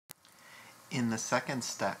In the second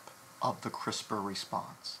step of the CRISPR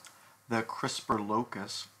response, the CRISPR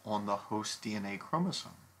locus on the host DNA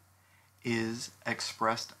chromosome is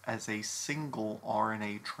expressed as a single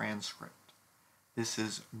RNA transcript. This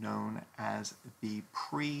is known as the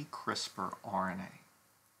pre-CRISPR RNA.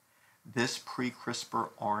 This pre-CRISPR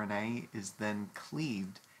RNA is then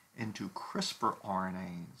cleaved into CRISPR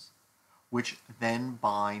RNAs, which then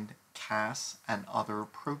bind Cas and other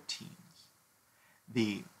proteins.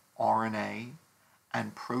 The RNA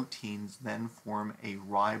and proteins then form a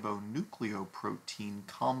ribonucleoprotein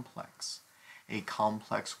complex, a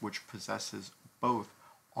complex which possesses both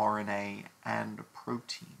RNA and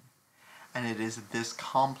protein. And it is this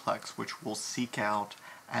complex which will seek out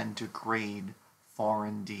and degrade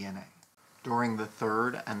foreign DNA. During the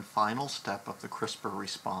third and final step of the CRISPR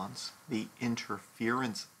response, the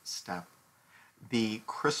interference step, the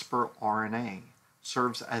CRISPR RNA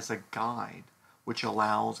serves as a guide which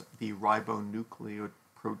allows the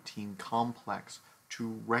ribonucleoprotein complex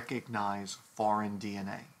to recognize foreign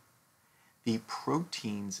DNA. The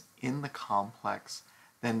proteins in the complex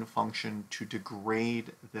then function to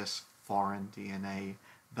degrade this foreign DNA,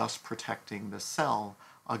 thus protecting the cell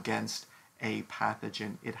against a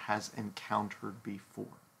pathogen it has encountered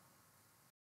before.